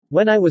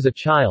When I was a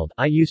child,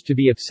 I used to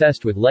be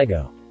obsessed with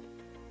Lego.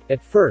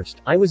 At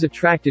first, I was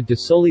attracted to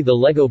solely the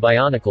Lego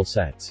Bionicle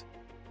sets.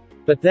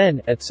 But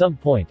then, at some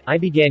point, I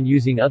began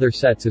using other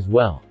sets as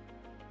well.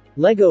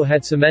 Lego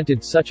had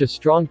cemented such a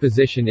strong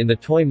position in the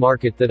toy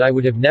market that I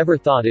would have never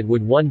thought it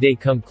would one day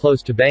come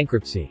close to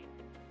bankruptcy.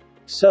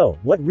 So,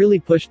 what really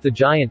pushed the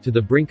giant to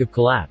the brink of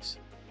collapse?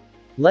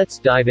 Let's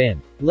dive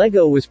in.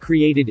 Lego was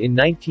created in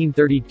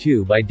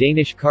 1932 by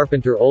Danish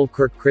carpenter Ole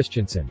Kirk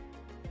Christensen.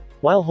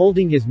 While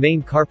holding his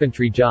main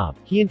carpentry job,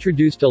 he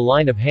introduced a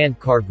line of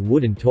hand-carved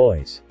wooden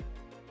toys.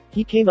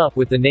 He came up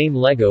with the name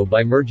Lego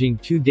by merging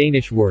two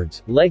Danish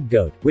words, leg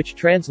goat, which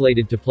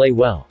translated to play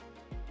well.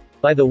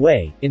 By the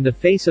way, in the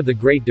face of the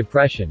Great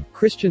Depression,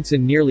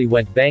 Christensen nearly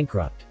went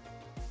bankrupt.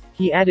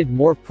 He added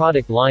more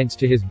product lines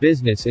to his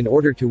business in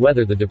order to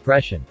weather the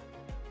depression.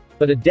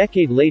 But a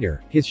decade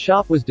later, his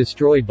shop was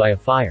destroyed by a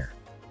fire.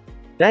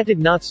 That did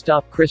not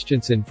stop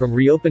Christensen from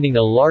reopening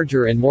a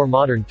larger and more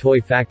modern toy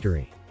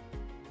factory.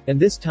 And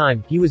this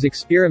time, he was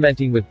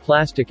experimenting with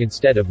plastic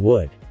instead of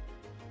wood.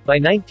 By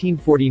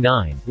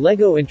 1949,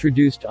 Lego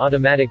introduced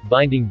automatic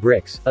binding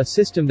bricks, a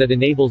system that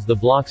enables the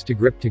blocks to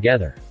grip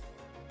together.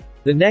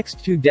 The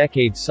next 2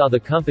 decades saw the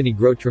company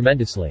grow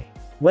tremendously.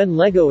 When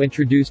Lego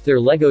introduced their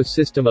Lego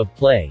system of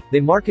play,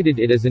 they marketed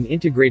it as an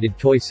integrated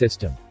toy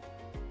system.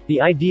 The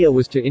idea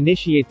was to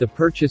initiate the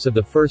purchase of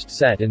the first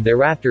set and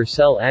thereafter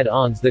sell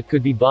add-ons that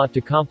could be bought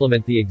to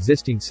complement the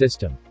existing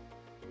system.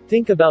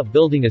 Think about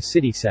building a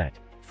city set.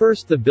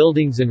 First the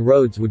buildings and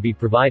roads would be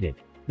provided.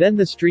 Then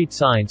the street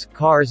signs,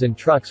 cars and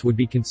trucks would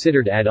be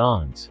considered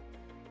add-ons.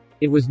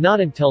 It was not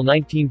until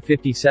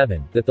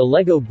 1957 that the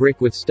Lego brick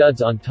with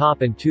studs on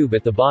top and tube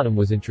at the bottom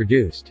was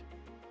introduced.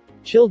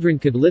 Children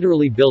could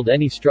literally build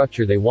any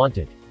structure they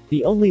wanted.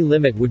 The only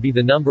limit would be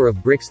the number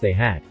of bricks they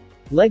had.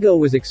 Lego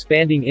was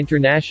expanding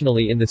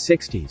internationally in the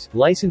 60s,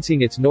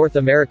 licensing its North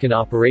American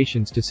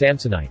operations to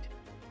Samsonite.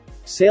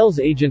 Sales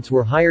agents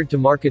were hired to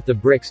market the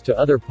bricks to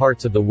other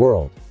parts of the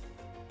world.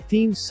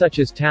 Themes such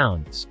as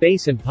town,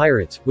 space and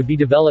pirates would be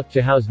developed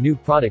to house new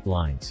product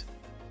lines.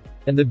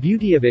 And the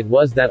beauty of it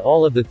was that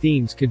all of the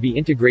themes could be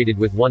integrated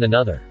with one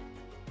another.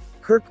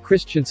 Kirk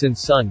Christensen's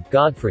son,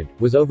 Godfred,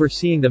 was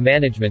overseeing the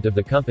management of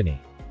the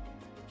company.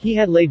 He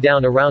had laid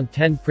down around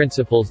 10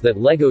 principles that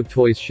Lego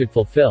toys should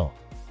fulfill.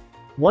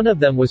 One of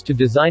them was to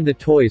design the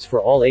toys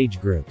for all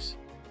age groups.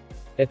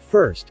 At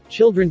first,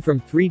 children from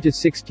 3 to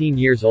 16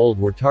 years old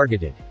were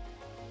targeted.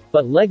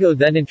 But Lego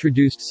then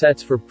introduced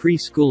sets for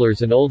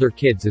preschoolers and older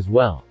kids as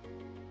well.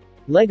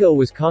 Lego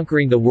was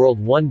conquering the world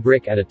one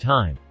brick at a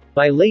time.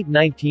 By late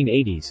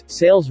 1980s,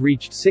 sales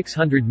reached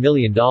 $600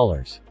 million.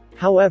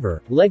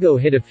 However, Lego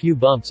hit a few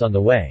bumps on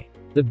the way.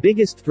 The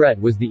biggest threat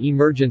was the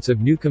emergence of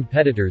new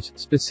competitors,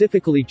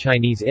 specifically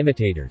Chinese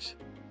imitators.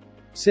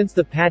 Since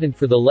the patent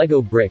for the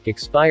Lego brick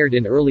expired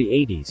in early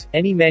 80s,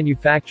 any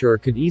manufacturer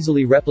could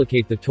easily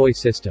replicate the toy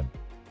system.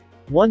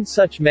 One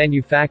such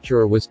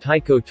manufacturer was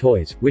Tyco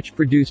Toys, which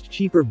produced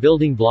cheaper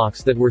building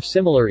blocks that were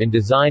similar in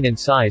design and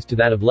size to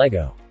that of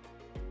Lego.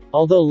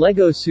 Although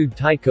Lego sued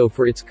Tyco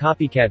for its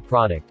copycat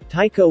product,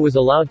 Tyco was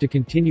allowed to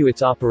continue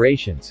its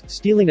operations,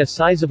 stealing a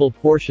sizable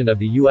portion of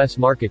the U.S.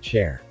 market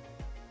share.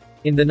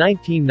 In the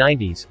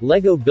 1990s,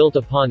 Lego built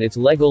upon its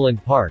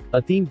Legoland Park,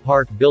 a theme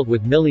park built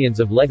with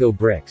millions of Lego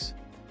bricks.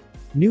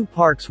 New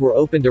parks were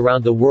opened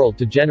around the world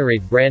to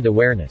generate brand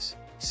awareness.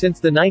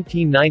 Since the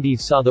 1990s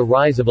saw the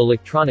rise of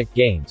electronic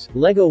games,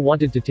 Lego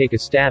wanted to take a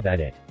stab at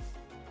it.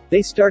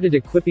 They started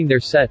equipping their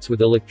sets with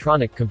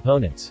electronic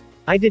components.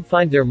 I did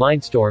find their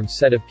Mindstorm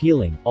set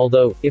appealing,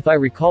 although, if I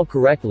recall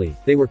correctly,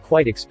 they were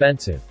quite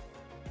expensive.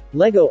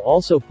 Lego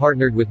also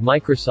partnered with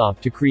Microsoft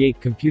to create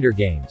computer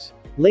games.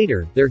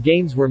 Later, their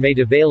games were made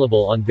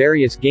available on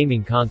various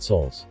gaming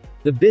consoles.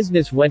 The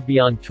business went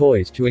beyond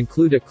toys to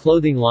include a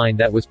clothing line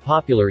that was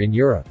popular in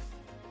Europe.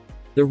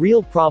 The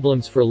real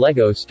problems for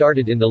Lego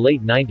started in the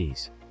late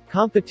 90s.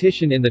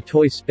 Competition in the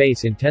toy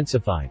space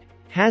intensified.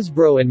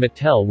 Hasbro and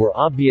Mattel were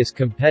obvious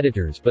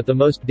competitors, but the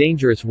most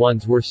dangerous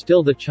ones were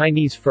still the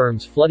Chinese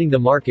firms flooding the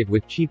market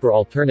with cheaper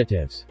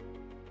alternatives.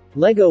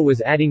 Lego was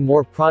adding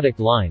more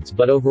product lines,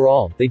 but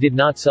overall, they did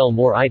not sell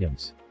more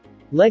items.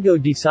 Lego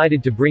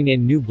decided to bring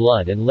in new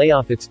blood and lay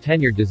off its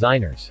tenured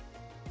designers.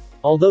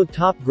 Although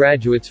top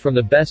graduates from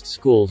the best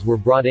schools were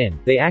brought in,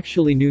 they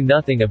actually knew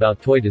nothing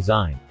about toy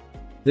design.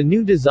 The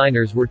new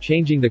designers were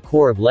changing the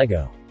core of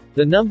Lego.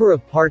 The number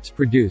of parts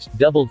produced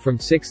doubled from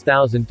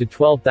 6,000 to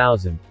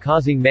 12,000,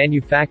 causing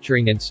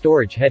manufacturing and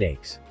storage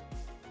headaches.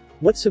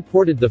 What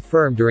supported the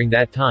firm during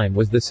that time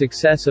was the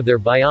success of their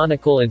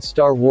Bionicle and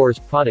Star Wars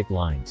product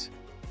lines.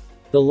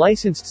 The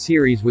licensed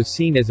series was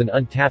seen as an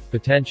untapped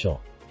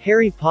potential.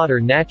 Harry Potter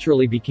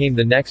naturally became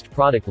the next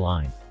product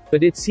line.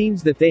 But it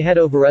seems that they had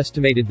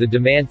overestimated the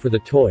demand for the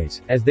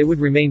toys, as they would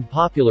remain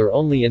popular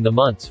only in the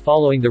months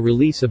following the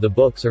release of the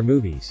books or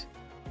movies.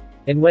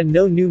 And when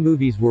no new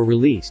movies were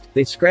released,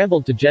 they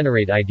scrambled to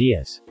generate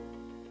ideas.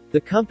 The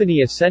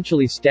company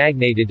essentially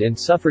stagnated and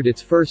suffered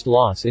its first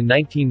loss in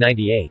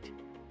 1998.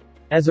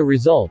 As a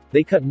result,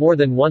 they cut more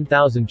than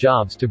 1,000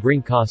 jobs to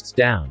bring costs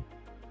down.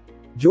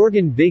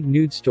 Jörgen Big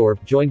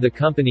Knudstorp joined the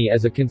company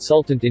as a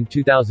consultant in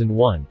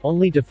 2001,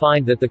 only to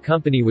find that the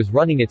company was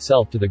running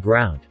itself to the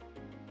ground.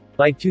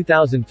 By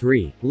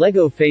 2003,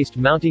 LEGO faced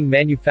mounting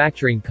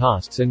manufacturing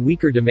costs and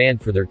weaker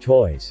demand for their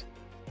toys.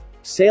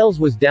 Sales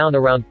was down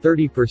around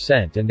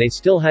 30% and they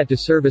still had to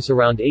service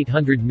around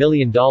 $800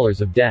 million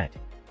of debt.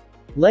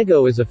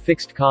 LEGO is a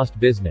fixed-cost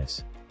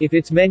business. If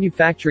its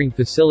manufacturing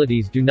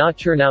facilities do not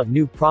churn out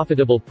new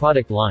profitable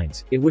product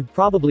lines, it would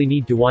probably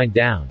need to wind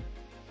down.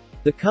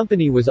 The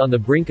company was on the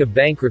brink of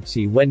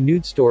bankruptcy when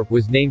Knudstorp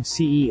was named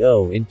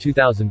CEO in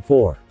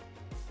 2004.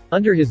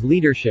 Under his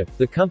leadership,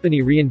 the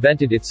company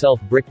reinvented itself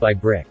brick by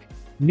brick.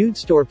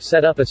 Knudstorp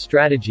set up a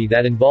strategy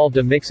that involved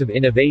a mix of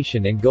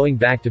innovation and going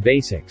back to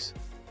basics.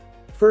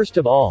 First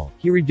of all,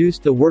 he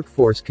reduced the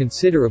workforce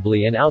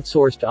considerably and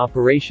outsourced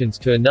operations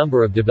to a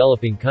number of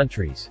developing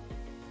countries.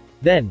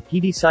 Then, he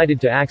decided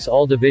to axe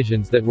all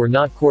divisions that were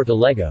not core to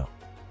LEGO.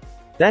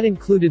 That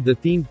included the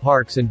theme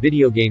parks and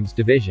video games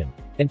division.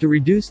 And to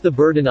reduce the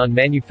burden on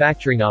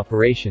manufacturing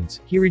operations,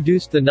 he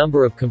reduced the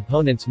number of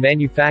components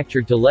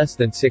manufactured to less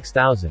than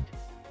 6,000.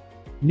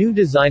 New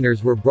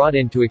designers were brought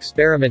in to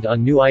experiment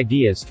on new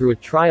ideas through a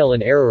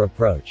trial-and-error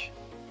approach.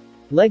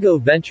 LEGO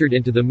ventured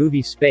into the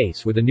movie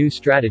space with a new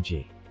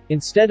strategy.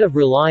 Instead of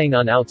relying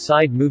on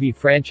outside movie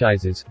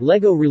franchises,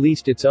 LEGO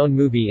released its own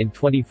movie in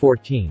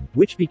 2014,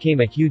 which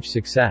became a huge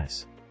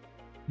success.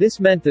 This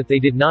meant that they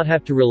did not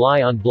have to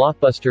rely on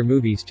blockbuster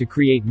movies to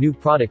create new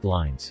product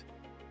lines.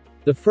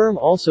 The firm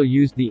also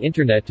used the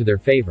internet to their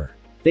favor.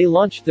 They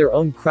launched their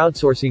own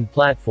crowdsourcing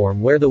platform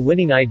where the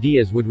winning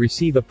ideas would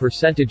receive a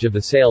percentage of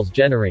the sales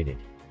generated.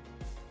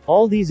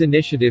 All these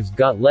initiatives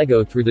got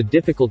LEGO through the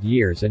difficult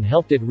years and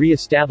helped it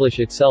re-establish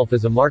itself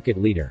as a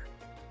market leader.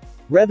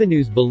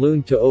 Revenues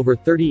ballooned to over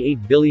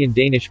 38 billion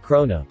Danish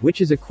krone,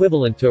 which is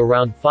equivalent to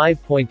around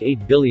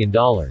 $5.8 billion.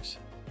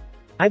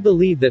 I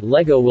believe that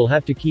LEGO will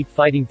have to keep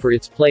fighting for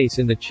its place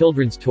in the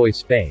children's toy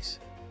space.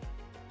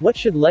 What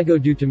should LEGO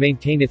do to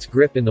maintain its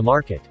grip in the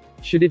market?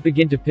 Should it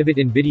begin to pivot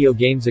in video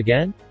games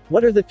again?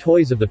 What are the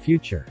toys of the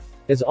future?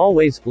 As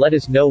always, let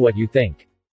us know what you think.